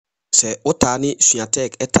Se otani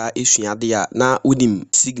suatech eta esuade a na unim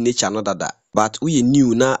signature no dada, but uye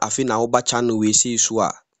new na afi na woba channel we say so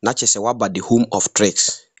a na chese waba the home of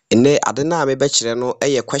tricks. Ene ade na me be kire no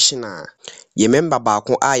eye question a ye member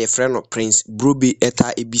baako a ye frɛ no Prince Brobe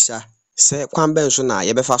eta ebisa se kwan ben so na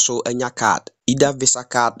ye befa so anya card, either Visa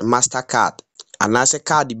card, Master card, anase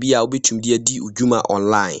card bi a obetum de adi udwuma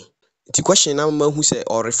online. The question na mahu se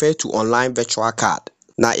or refer to online virtual card.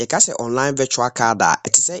 Na ye ka se online virtual card a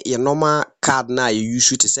it say ye normal card na ye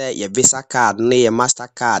use to say ye Visa card na ye Master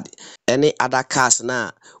card any other cards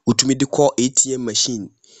na utumi de call ATM machine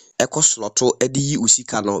eko sloto edi yi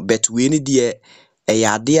usika no, but we ni de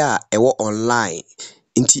ade a ewo online.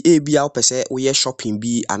 Nti ebia opese wo shopping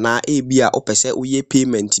bi ana ebia opese wo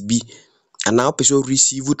payment bi ana opese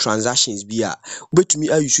receive transactions bi a obetumi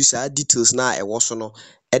ayusu sa details na ewo so no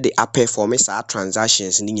e de perform sa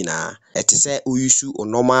transactions ni nyina. Ete say o use o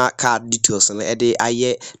normal card details no e de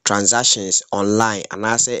aye transactions online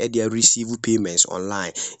ana say e de receive payments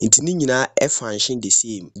online. Nti ni nyina e function the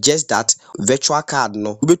same, just that virtual card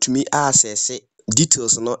no obetumi access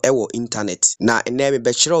details no ewo internet. Na ene me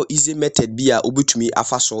be kire easy method bi a obetumi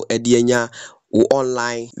afaso e de anya o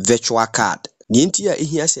online virtual card. Nti a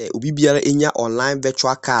ehia se obi biara enya online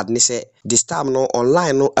virtual card ne se this time no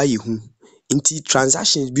online no ayehu. Nti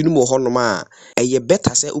transactions bi no mo honom a eye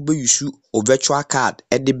better say ube use o virtual card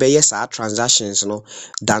e de beye sa transactions no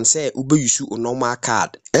than say ube use o normal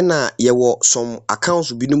card. Ena ye wo some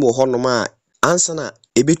accounts bi no mo honom a answer na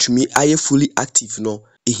ebetumi aye fully active no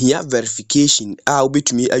ehia verification a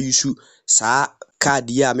obetumi ayusu sa card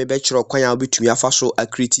ya me be kire kwan a obetumi afaso a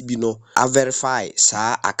create bi no a verify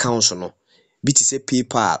sa accounts no. Bi ti say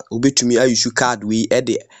PayPal obetumi ayusu card we e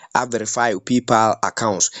de a verify PayPal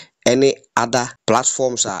accounts. Any other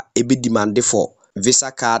platforms are ebe demand for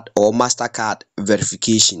Visa card or Master card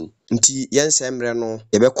verification. Nti yen semre no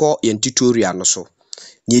yebeko yen tutorial no so.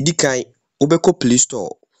 Ni edikan obeko Play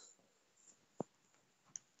Store.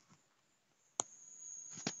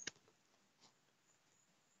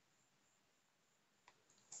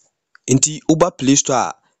 Nti uba Play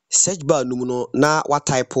Store search bar no no na wa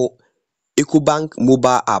type EcoBank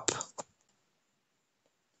mobile app.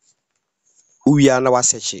 Uya na wa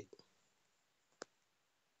search.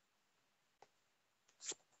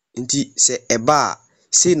 Nti se eba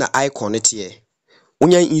say na icon tie.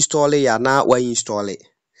 Unya install ya na wa install.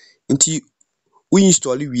 Nti we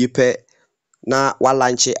install we pe na wa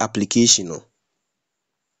launch application no.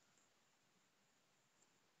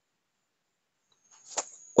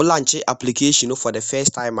 O launch application for the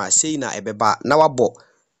first time I say na ebeba na wabo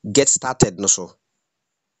get started no so.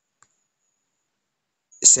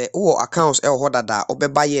 Say o accounts e ho dada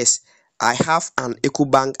obeba yes I have an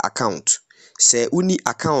EcoBank account. Say uni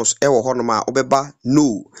accounts e ho no ma obeba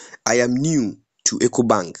no I am new to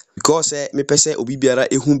EcoBank because me pese obi biara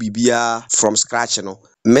ehun bibia from scratch no.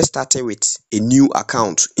 Me start with a new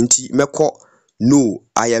account. Nti meko no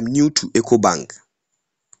I am new to EcoBank.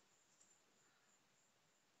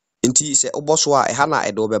 Nti se oboso a eha na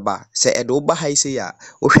edo beba se edo ba ha ise ya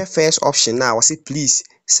wo hwe first option na wo say please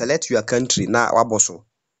select your country na waboso.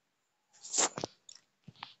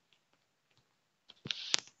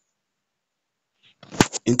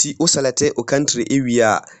 Nti wo select o country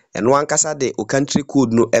area eno ankasa de o country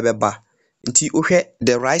code no ebeba. Nti wo hwe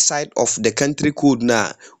the right side of the country code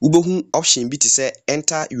na ubehu option bi ti say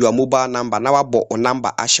enter your mobile number na wabo o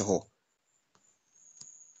number ahye ho.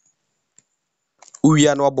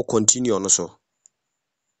 Uwia na wabo continue no so.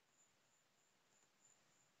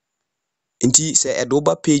 Nti se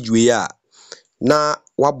edoba page we a na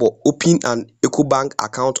wabo open an EcoBank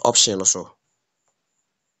account option no so.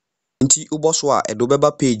 Nti uboso a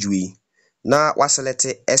edobeba page we na wa select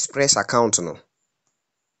express account no.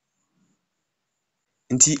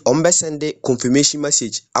 Nti ombe send confirmation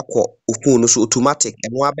message akọ phone no so automatic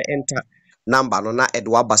eno abe enter number no na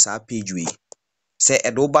edo abasa page we. Se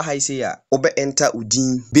edo ba ha ise ya obe enter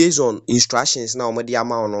udin based on instructions na omede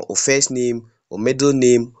ama no o first name, o middle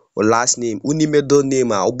name, o last name. Uni middle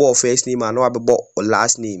name a obo first name a na wabebo o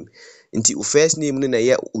last name. Nti o first name no na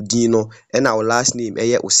ye udin no e na o last name e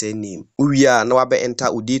ye o surname. Uwia na wabe enter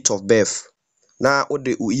o date of birth. Na o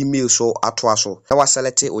de o email so atwa so. Na wa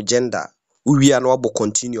select o gender. Uwia na wabo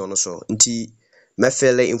continue no so. Nti me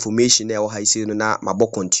fill information e o ha ise no na mabo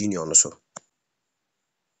continue no so.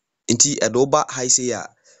 Nti edoba ha ise ya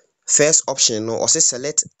first option no o say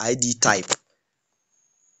select ID type.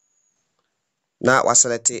 Na wa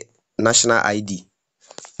select national ID.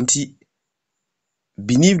 Nti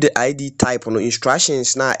beneath the ID type no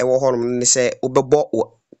instructions na ewo honom ne say obebo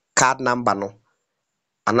o card number no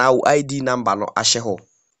ana o ID number no ahye ho.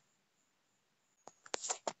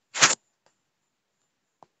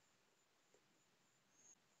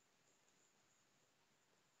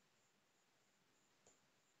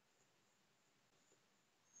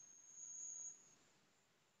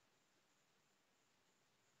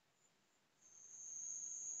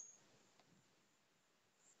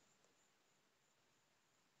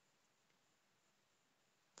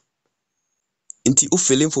 Nti wo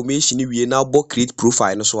fill information ni wie na wo create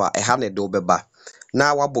profile no so a ɛha na de wo bɛba.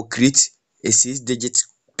 Na wabɔ create a 6-digit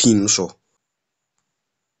pin so.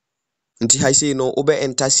 Nti ha say no wo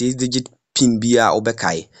enter 6-digit pin bi a wo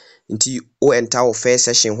bɛkae. Nti wo enter wo first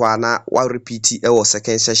session hɔ a na wa repeat ɛwɔ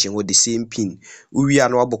second session hɔ the same pin. Wo wie a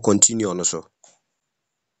na wabɔ continue no so.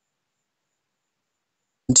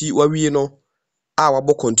 Nti wa wie no a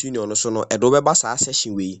wabɔ continue no so no ɛde wo bɛba saa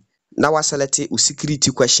session wei. Na wa select wo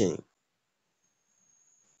security question.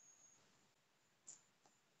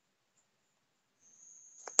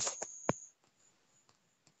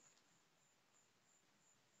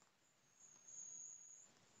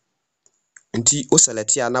 Nti wo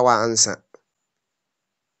select a na wa answer.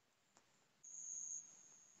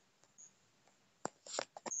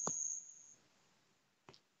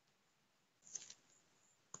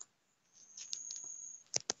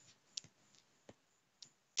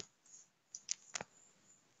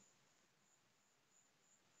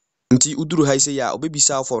 Nti uduru ha ise ya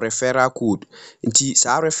obebisa for referral code. Nti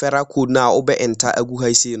saa referral code na obe enter agu ha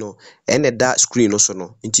ise no ene da screen no so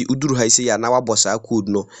no. Nti uduru ha ise ya na wabɔ saa code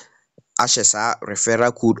no ahye saa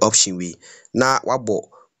referral code option we na wabɔ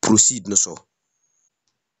proceed no so.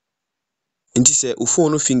 Nti se o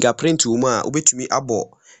phone no fingerprint wo mu a obetumi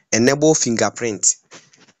abɔ enable fingerprint.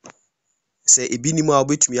 Se ebi ni mu a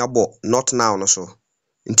obetumi abɔ not now no so.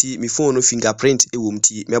 Nti me phone no fingerprint ewo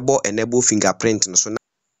mti mebɔ enable fingerprint no so.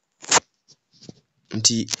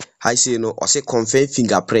 Nti ha say no o say confirm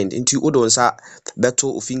fingerprint. Nti wo don sa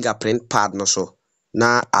beto fingerprint pad no so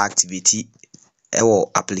na activate ewo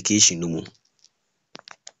application no mu.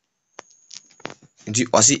 Nti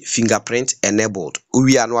o say fingerprint enabled.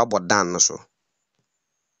 Uwi anu abo done no so.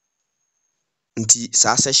 Nti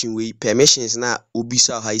sa session we permissions na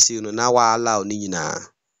obisa ha say no na wa allow ni nyina.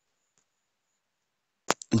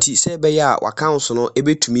 Nti say be ya account no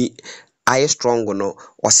ebetumi aye strong no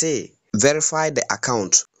o say verify the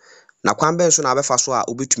account. Na kwan ben so na abefa so a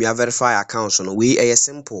obetumi a verify account no we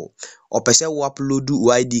simple. Opese wo upload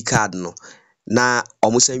wo ID card no na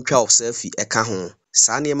omosantwa of selfie eka ho.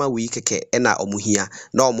 Saa niema we keke e na omuhia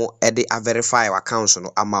na omo ede a verify account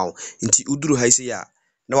no amaw. Nti uduru ha ise ya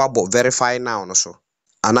na wabo verify now no so.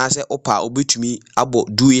 Anase opa obetumi abo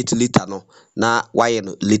do it later no na waye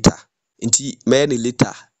no later. Nti me ne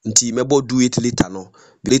later. Nti mebo do it later no.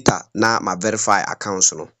 Later na ma verify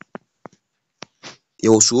account no.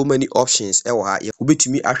 There are so many options ewo ha.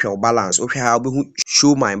 Obetumi ahwe o balance. Ohwe ha obehu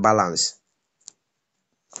show my balance.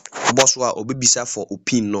 Boss wa obebisa for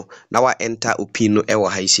opin no na wa enter opin no ewo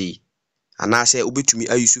ha sei. Anase obetumi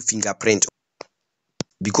ayusu fingerprint.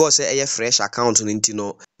 Because eye fresh account no nti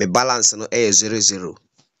no me balance no 00.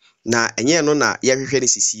 Na enye no na ye hwehwe ne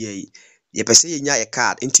sisi yi. Ye pese ye nya ye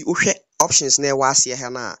card. Nti ohwe options na ewa ase ha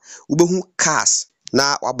na obehu cars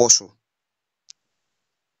na waboso.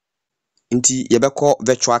 Nti yebeko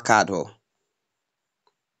virtual card ho.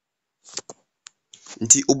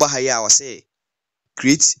 Nti uba ha ya wase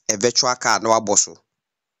create a virtual card na waboso.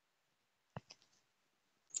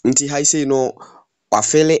 Nti ha say no wa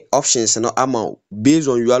fill options no ama based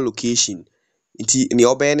on your location. Nti ne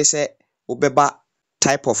obe ne se obeba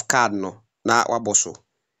type of card no na waboso.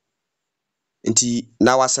 Nti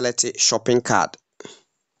na wa select shopping card.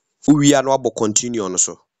 Uwi ya na wabo continue no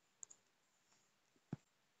so.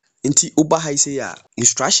 Nti uba ha say ya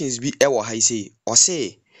instructions bi ewo ha say o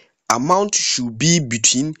say amount should be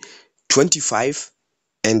between 25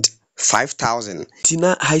 and 5,000.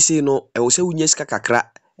 Tina ha say no e wo say unya sika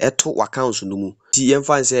kakra eto accounts no mu. Ti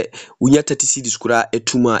yemfa nse unya 30 cedis kura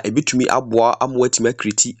etuma ebetumi aboa amwatima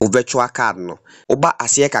create o virtual card no. Oba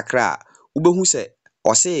ase kakra ubehu se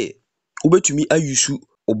o say ubetumi ayusu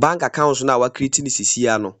o bank accounts na wa create ni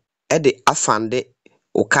sisia no e de afande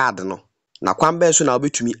o card no. Na kwan ben so na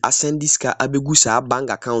obetumi asend sika abegu saa bank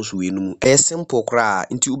accounts we no mu. E simple kra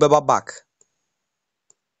nti ubeba back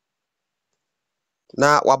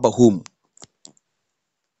na waba home.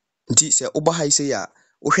 Nti se uba ha ise ya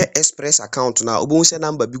wohwe express account na obo se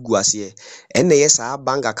number bi gu ase ene ye saa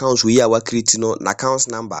bank accounts we ya wa create no na account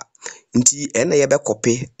number. Nti ene ye be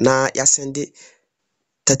copy na ya send 30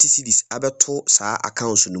 cedis abeto saa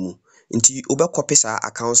accounts no mu. Nti obe copy saa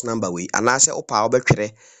account number we anase opa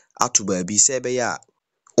obetwere ato ba bi se be ya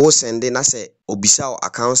o send na se obisa o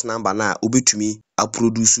account number na obetumi a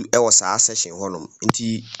produce e wo saa session honom.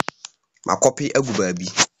 Nti ma copy agu ba bi.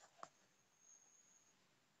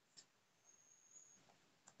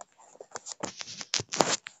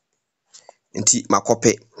 Nti ma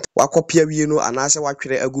copy wa copy awie no anase wa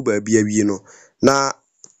twere agu ba bi awie no na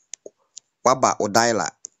waba o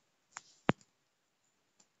dialer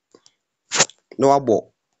no wabo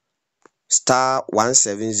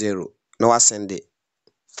 *170 na wa send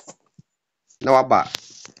na waba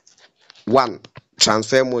 1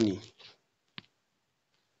 transfer money.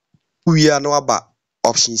 Uya na waba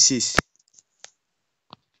option 6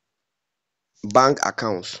 bank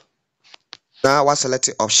account. Na wa select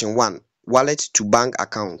option 1 wallet to bank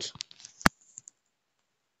account.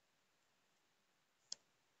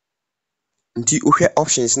 Nti uhwe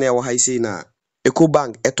options na ewo ha ise na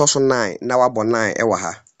Ecobank etoso 9 na wabo 9 ewo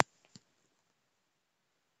ha.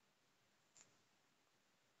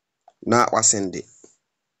 Na wa send.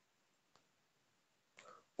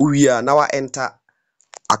 Uya na wa enter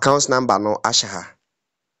account number no ahye ha.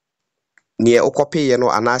 Ne okope ye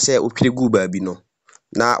no anase otwire gu baabi no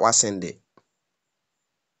na wa send.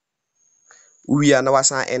 Uya na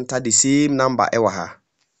wasan enter the same number ewo ha.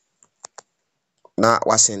 Na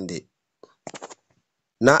wa send.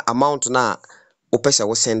 Na amount na opese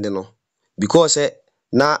wo send no because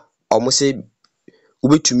na omose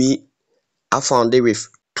ubetumi afound with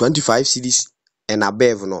 25 cedis and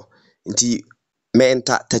above no nti me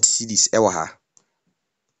enter 30 cedis ewo ha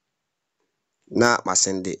na ma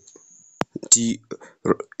send nti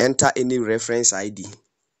enter any reference ID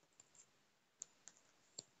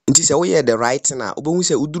nti se wo ye the right na obehu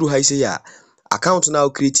se uduru ha ise ya account na o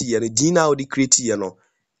create ye no din na o di create ye no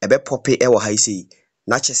ebe pope ewo ha ise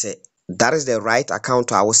na chese that is the right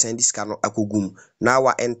account I will send this scan akogum na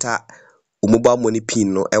wa enter mobile money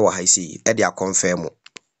pin no ewo ha ise e dia confirm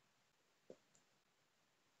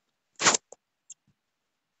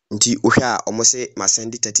nti ohwe a omose ma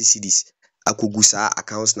send 30 cedis akogu sa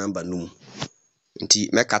account number no mu nti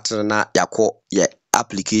mekatre na yakọ ye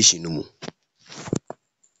application no mu.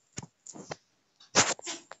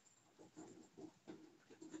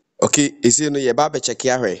 Okay, ese no ye ba be check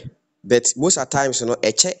ahwe but most at times no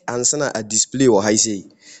eche ansana a display or ha ise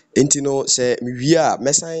nti no se mewie a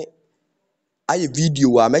mesan aye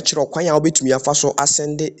video a mekire kwan a obetumi afa so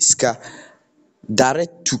asende sika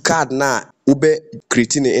direct to card na ube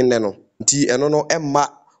creating in no nti eno no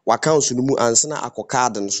emma account no mu ansana akọ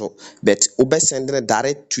card no so but ube send it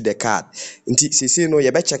direct to the card nti sese no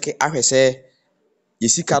ye be check ahwe se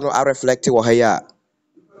yesika no a reflect wo ha ya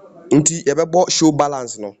nti ye be bo show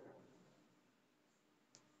balance no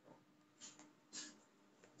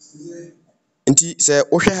nti se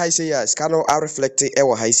ohwe ha ise ya sika no a reflect e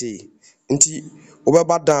wo ha ise nti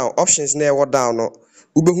obeba down options na e wo down no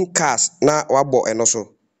ubehu cars na wabo eno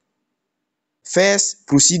so first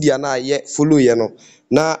procedure na ye follow ye no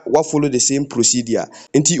na wa follow the same procedure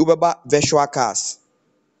nti ubeba virtual cars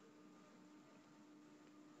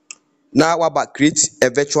na waba create a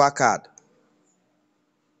virtual card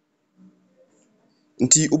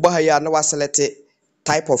nti uba ya na wa select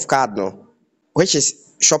type of card no which is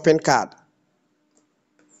shopping card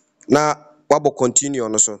na wabo continue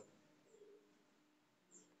no so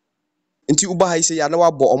nti uba ise ya na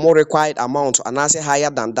wabo omo required amount anase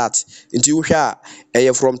higher than that nti uhwe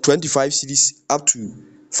a from 25 cedis up to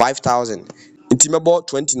 5000 nti mebo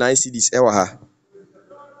 29 cedis ewa ha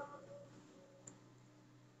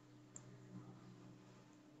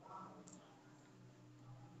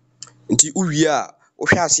nti uwie a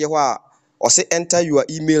uhwe ase ho a o say enter your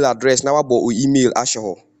email address na wabo o email ahye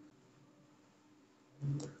ho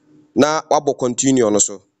na wabo continue no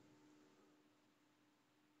so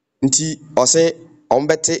nti o say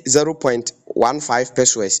ombete 0.15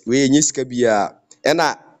 pesos we enye sika bia e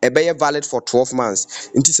na ebeye valid for 12 months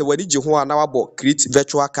nti se wadi je ho a na wabo create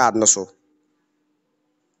virtual card no so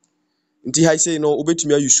nti ha say no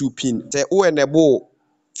obetumi use pin se wo enable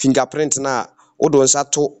fingerprint na odo nsa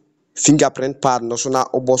to fingerprint pad no so na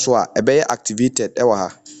obo so a ebeye activated ewa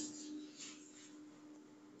ha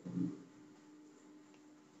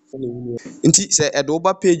nti se edo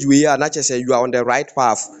ba page we ya na chese you are on the right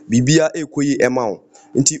path bibia ekoyi ema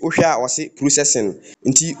nti ohwe a wose processing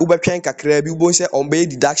nti ubetwen kakra bi ubo se ombe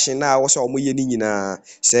deduction na wose omoye ni nyina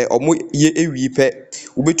se omoye ewi pe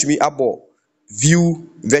ubetumi abo view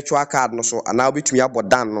virtual card no so ana ubetumi abo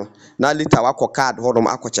dan no na later wako card hodom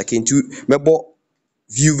akọ check nti mebo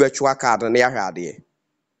view virtual card na ya hwade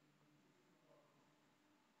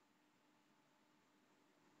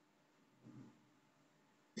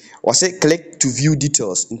wose click to view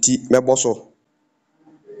details nti mebo so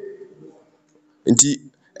nti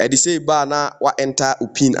edi say ba na wa enter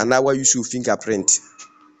pin ana wa use your fingerprint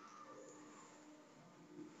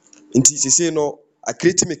nti sese no a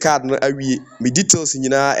create me card no awie me details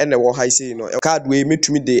nyina ene wo ha say no card we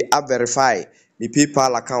metumi de a verify me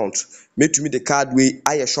PayPal account metumi de card we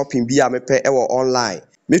aye shopping bi a mepe ewo online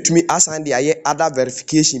metumi assign de aye other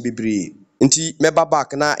verification bebre nti meba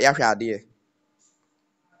back na ya hwe ade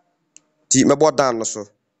nti mebo down no so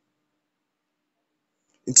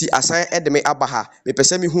Nti asan de me aba ha. Me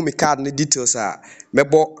pese me hu me card ne details a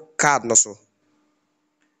mebo card no so.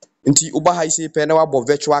 Nti uba ha ise pe na wabo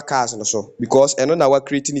virtual cards no so because eno na wa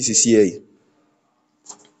create ni sisi yi.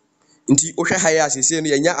 Nti ohwe ha ya sisi no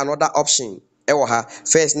yenya another option ewo ha.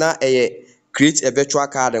 First na create a virtual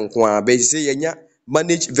card nko a be sisi yenya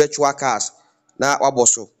manage virtual cards na wabo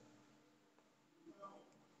so.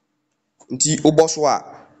 Nti uboso a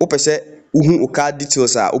upese uhu card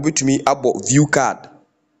details a obetumi abo view card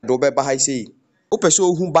do be ba ha ise upese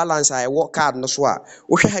uhu balance a ewo card no so a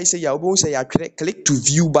wohwe ha ise ya obo say ya click to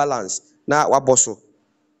view balance na waboso.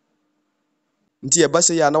 Nti eba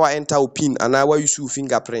say ya na wa enter o pin ana wa use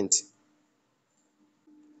fingerprint.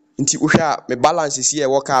 Nti wohwe a me balance isi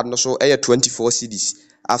ewo card no so 24 cedis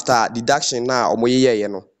after deduction na omoyeye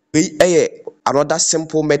no. Another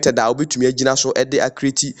simple method a obetumi agina so e dey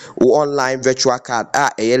create online virtual card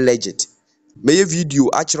legit. Meye video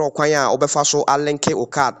akire okwan a obefa so alinke o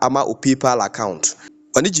card ama o PayPal account.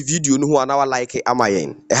 Onigi video no ho ana wa like ama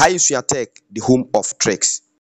yen. Ehayesua Tech, the home of tricks.